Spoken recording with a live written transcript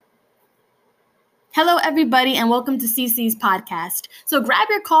Hello, everybody, and welcome to CC's podcast. So grab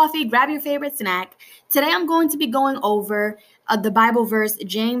your coffee, grab your favorite snack. Today I'm going to be going over the Bible verse,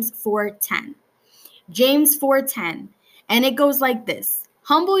 James 4:10. James 4:10, and it goes like this: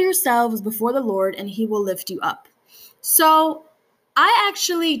 Humble yourselves before the Lord, and he will lift you up. So I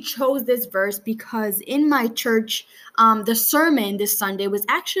actually chose this verse because in my church, the sermon this Sunday was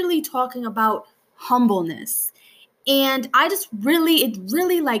actually talking about humbleness. And it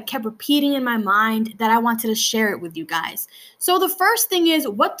really like kept repeating in my mind that I wanted to share it with you guys. So the first thing is,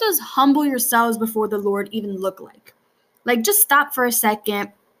 what does humble yourselves before the Lord even look like? Like, just stop for a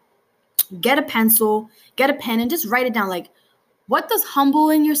second, get a pencil, get a pen, and just write it down. Like, what does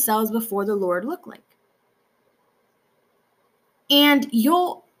humbling yourselves before the Lord look like? And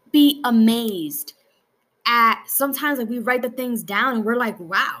you'll be amazed at sometimes like we write the things down and we're like,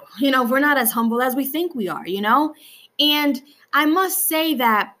 wow, we're not as humble as we think we are. And I must say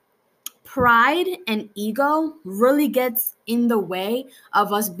that pride and ego really gets in the way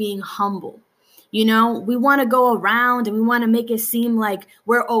of us being humble. We want to go around and we want to make it seem like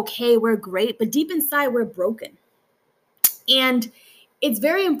we're okay, we're great, but deep inside we're broken. And it's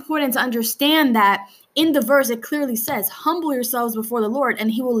very important to understand that in the verse, it clearly says, humble yourselves before the Lord and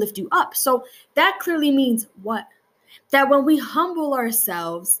he will lift you up. So that clearly means what? That when we humble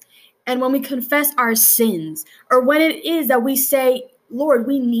ourselves and when we confess our sins, or when it is that we say, Lord,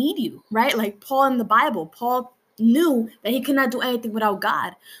 we need you, right? Like Paul in the Bible, Paul knew that he could not do anything without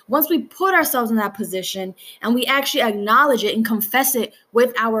God. Once we put ourselves in that position and we actually acknowledge it and confess it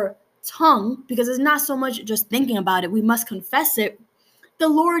with our tongue, because it's not so much just thinking about it, we must confess it, the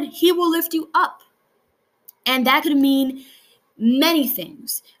Lord, he will lift you up. And that could mean many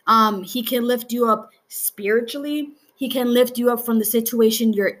things. He can lift you up spiritually. He can lift you up from the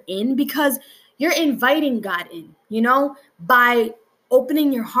situation you're in, because you're inviting God in, by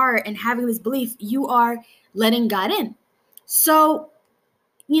opening your heart and having this belief, you are letting God in. So,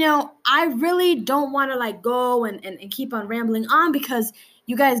 I really don't want to like go and keep on rambling on, because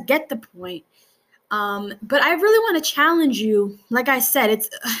you guys get the point. But I really want to challenge you. Like I said, it's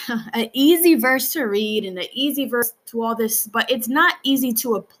an easy verse to read and an easy verse to all this, but it's not easy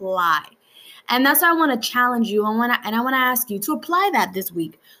to apply. And that's why I want to challenge you. I want to ask you to apply that this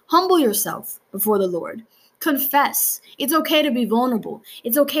week. Humble yourself before the Lord. Confess. It's okay to be vulnerable.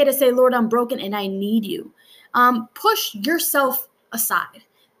 It's okay to say, Lord, I'm broken and I need you. Push yourself aside.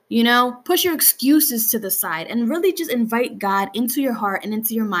 Push your excuses to the side and really just invite God into your heart and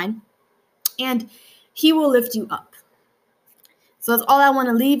into your mind, and he will lift you up. So that's all I want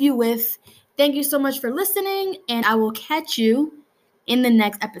to leave you with. Thank you so much for listening, and I will catch you in the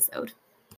next episode.